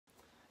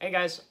Hey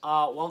guys,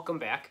 welcome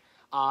back.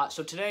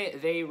 So today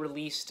they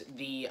released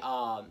the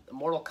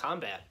Mortal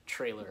Kombat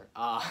trailer,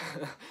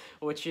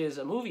 which is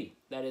a movie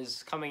that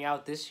is coming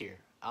out this year.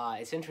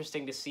 It's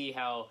interesting to see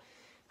how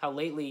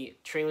lately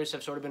trailers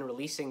have sort of been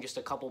releasing just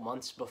a couple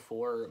months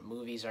before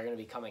movies are going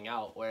to be coming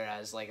out,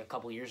 whereas like a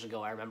couple years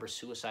ago, I remember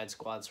Suicide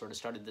Squad sort of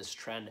started this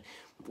trend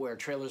where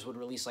trailers would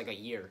release like a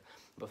year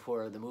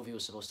before the movie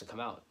was supposed to come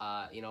out.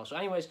 So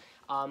anyways,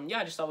 yeah,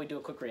 I just thought we'd do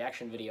a quick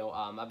reaction video.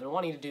 I've been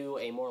wanting to do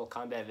a Mortal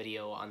Kombat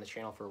video on the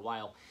channel for a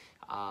while,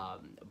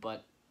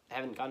 but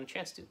haven't gotten a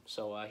chance to,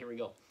 so here we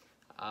go.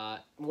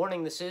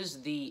 Warning, this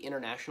is the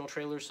international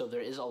trailer, so there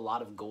is a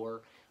lot of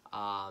gore,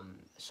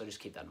 so just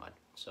keep that in mind.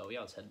 So yeah,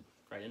 let's head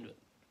right into it.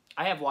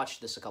 I have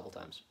watched this a couple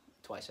times.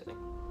 Twice, I think.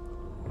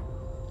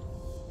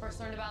 First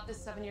learned about this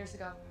 7 years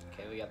ago.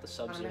 Okay, we got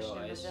the On a mission Sub-Zero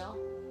in eyes. Brazil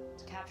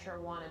to capture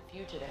a wanted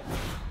fugitive.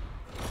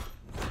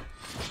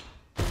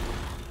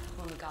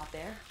 When we got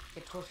there,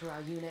 it tore through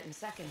our unit in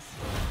seconds.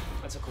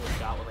 That's a cool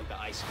shot with like the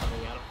ice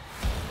coming at him.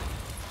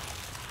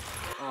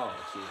 Oh,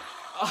 gee.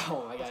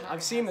 Oh my god,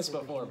 I've seen this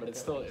before, but it's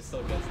still good. It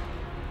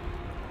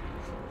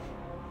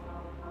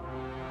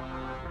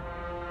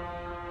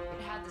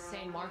had the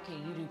same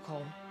marking you do,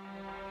 Cole.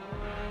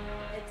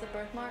 It's a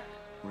birthmark.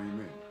 What do you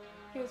mean?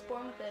 He was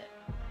born with it.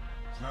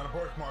 It's not a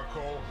birthmark,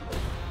 Cole. It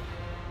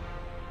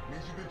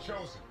means you've been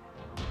chosen.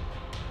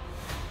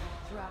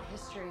 Throughout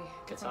history,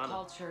 different Katana.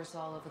 cultures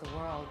all over the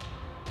world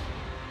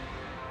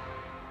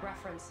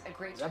reference a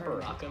great Is that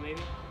tournament. Baraka,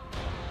 maybe?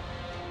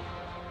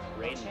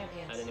 Raiden.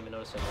 Champions. I didn't even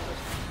notice that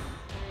first.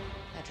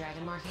 That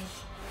dragon marking?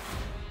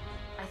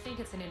 I think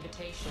it's an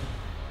invitation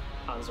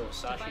Hanzo to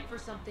Sashi. fight for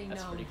something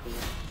That's known. pretty cool.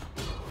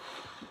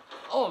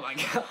 Oh my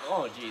god.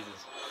 Oh,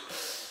 Jesus.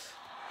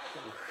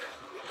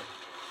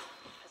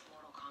 As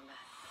Mortal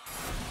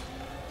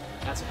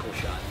Kombat. That's a cool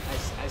shot.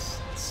 As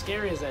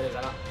scary as that is,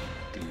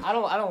 I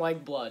don't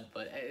like blood,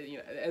 but you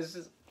know, as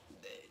just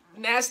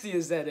nasty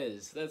as that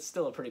is, that's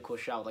still a pretty cool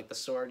shot with like the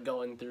sword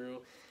going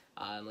through,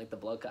 and like the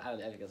blood. I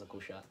think that's a cool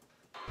shot.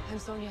 I'm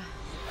Sonya.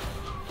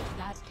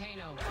 That's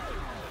Kano.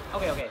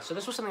 Okay. So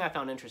this was something I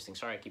found interesting.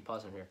 Sorry, I keep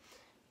pausing here.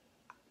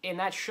 In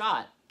that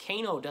shot,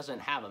 Kano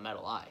doesn't have a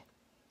metal eye,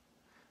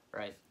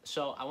 right?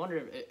 So I wonder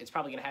if it's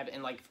probably gonna have.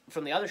 And like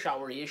from the other shot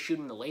where he is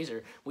shooting the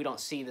laser, we don't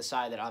see the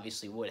side that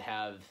obviously would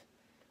have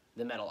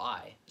the metal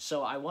eye.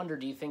 So I wonder,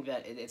 do you think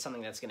that it's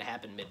something that's gonna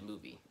happen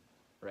mid-movie,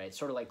 right?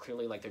 Sort of like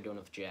clearly like they're doing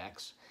with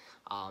Jax,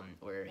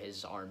 where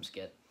his arms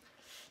get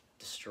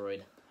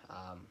destroyed.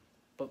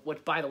 But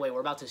what, by the way, we're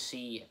about to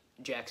see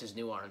Jax's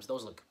new arms.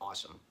 Those look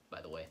awesome,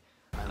 by the way.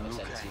 I'm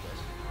excited to see those.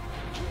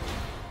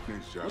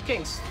 Thanks, Jack. Liu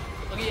Kang's,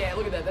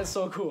 look at that. That's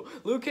so cool.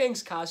 Liu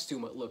Kang's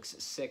costume looks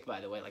sick, by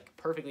the way. Like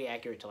perfectly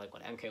accurate to like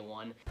what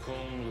MK1.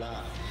 Kung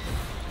La.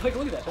 Like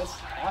look at that. That's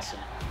awesome.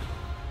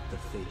 The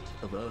fate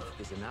of Earth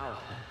is in our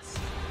hands.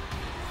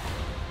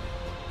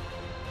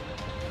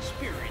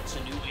 Experience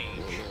a new No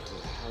age. matter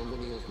how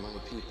many of my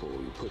people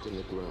you put in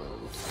the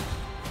ground,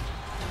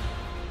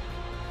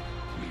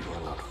 we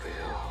will not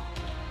fail.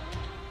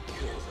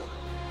 Kill them.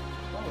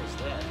 What was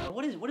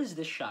that? What is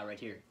this shot right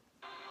here?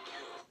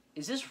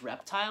 Is this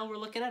Reptile we're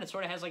looking at? It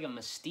sort of has like a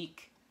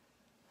Mystique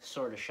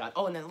sort of shot.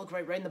 Oh, and then look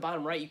right in the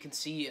bottom right, you can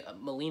see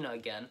Melina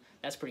again.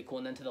 That's pretty cool.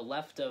 And then to the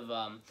left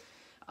of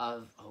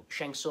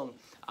Shang Tsung,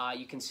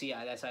 you can see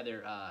that's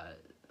either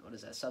what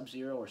is that,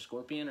 Sub-Zero or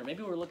Scorpion, or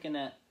maybe we're looking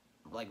at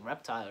like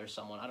Reptile or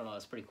someone. I don't know.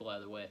 That's pretty cool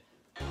either way.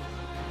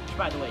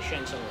 By the way,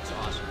 Shang Tsung looks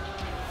awesome.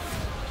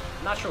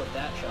 I'm not sure what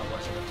that shot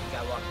was. The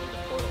guy walked through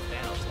the portal,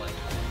 Thanos like.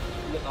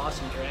 With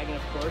Awesome Dragon,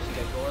 of course. You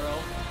got Goro.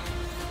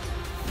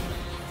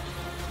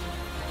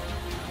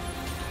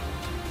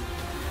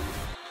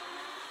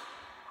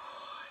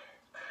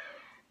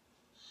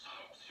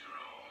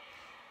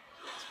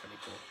 That's pretty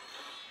cool.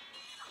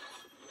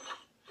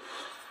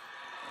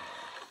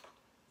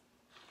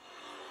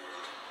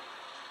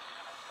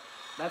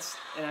 That's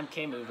an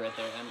MK move right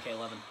there.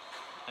 MK11.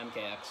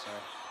 MKX,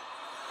 sorry.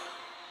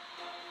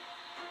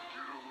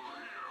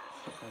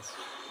 That's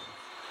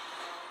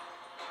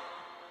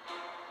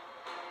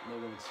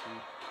Logo looks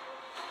sweet.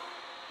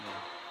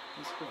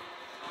 Yeah, it's cool.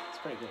 It's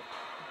pretty cool.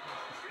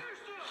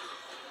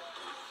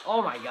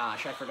 Oh my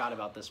gosh, I forgot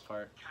about this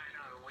part.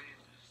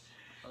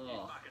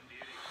 Oh.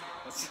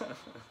 That's okay.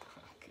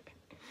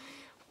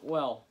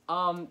 Well,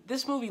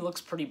 this movie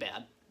looks pretty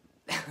bad.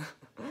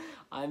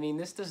 I mean,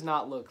 this does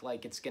not look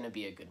like it's gonna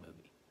be a good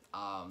movie.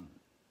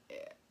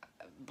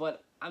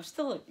 But I'm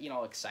still,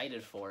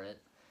 excited for it.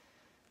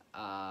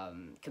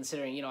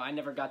 Considering, I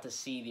never got to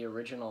see the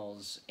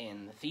originals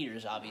in the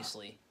theaters,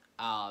 obviously.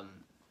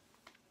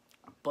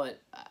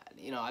 But,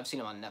 I've seen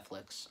them on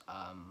Netflix.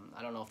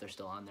 I don't know if they're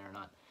still on there or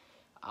not.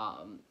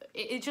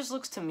 It just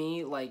looks to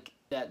me like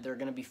that they're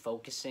going to be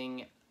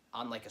focusing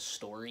on, like, a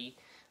story.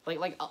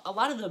 Like a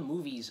lot of the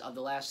movies of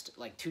the last,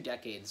 like, 2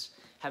 decades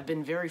have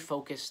been very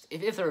focused,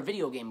 if they're a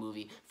video game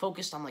movie,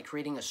 focused on, like,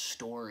 creating a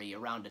story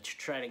around it to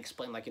try to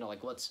explain, like,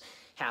 like, what's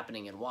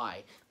happening and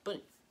why.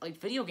 But, like,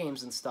 video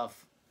games and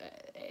stuff,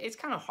 it's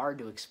kind of hard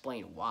to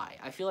explain why.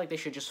 I feel like they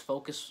should just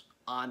focus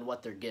on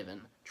what they're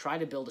given, try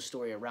to build a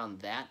story around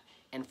that,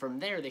 and from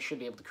there they should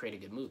be able to create a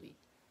good movie.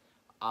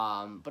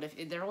 But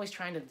if they're always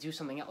trying to do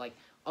something else, like,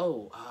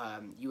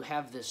 you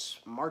have this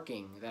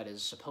marking that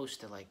is supposed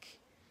to, like,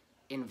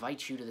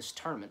 invite you to this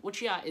tournament,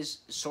 which, yeah, is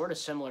sort of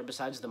similar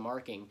besides the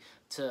marking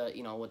to,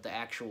 you know, what the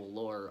actual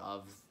lore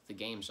of the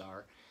games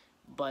are.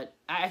 But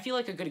I feel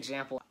like a good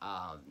example,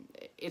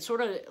 it's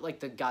sort of like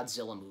the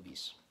Godzilla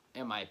movies,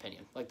 in my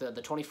opinion. Like the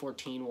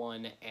 2014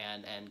 one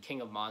and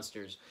King of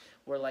Monsters,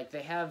 where, like,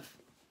 they have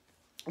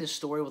this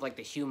story with, like,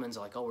 the humans,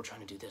 like, oh, we're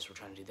trying to do this, we're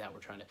trying to do that, we're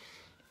trying to...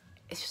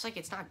 It's just, like,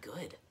 it's not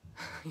good,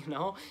 you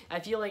know? I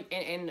feel like,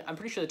 and I'm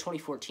pretty sure the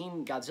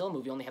 2014 Godzilla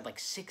movie only had, like,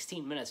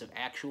 16 minutes of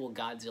actual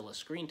Godzilla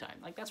screen time.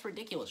 Like, that's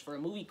ridiculous for a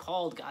movie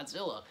called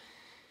Godzilla.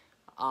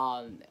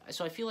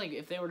 So I feel like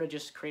if they were to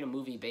just create a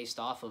movie based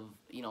off of,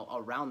 you know,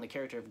 around the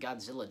character of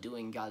Godzilla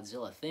doing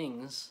Godzilla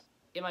things,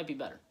 it might be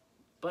better.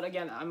 But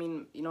again, I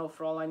mean, you know,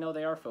 for all I know,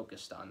 they are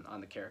focused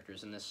on the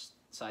characters, and this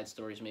side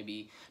story is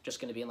maybe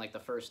just going to be in, like, the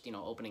first, you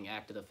know, opening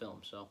act of the film,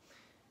 so...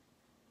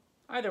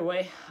 Either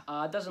way,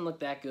 it doesn't look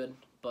that good,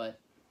 but,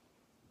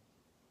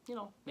 you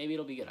know, maybe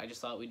it'll be good. I just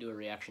thought we'd do a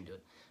reaction to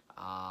it.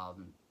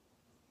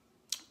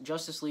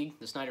 Justice League,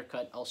 the Snyder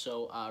Cut,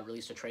 also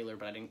released a trailer,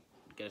 but I didn't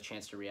get a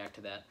chance to react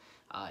to that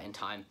in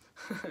time.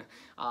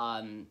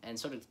 And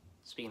sort of,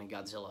 speaking of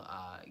Godzilla,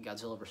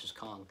 Godzilla vs.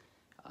 Kong.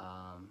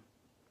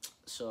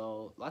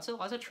 So, lots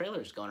of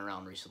trailers going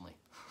around recently.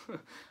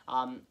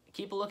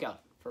 Keep a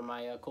lookout for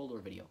my Cold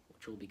War video,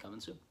 which will be coming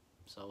soon.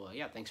 So,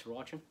 yeah, thanks for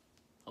watching.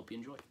 Hope you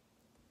enjoy.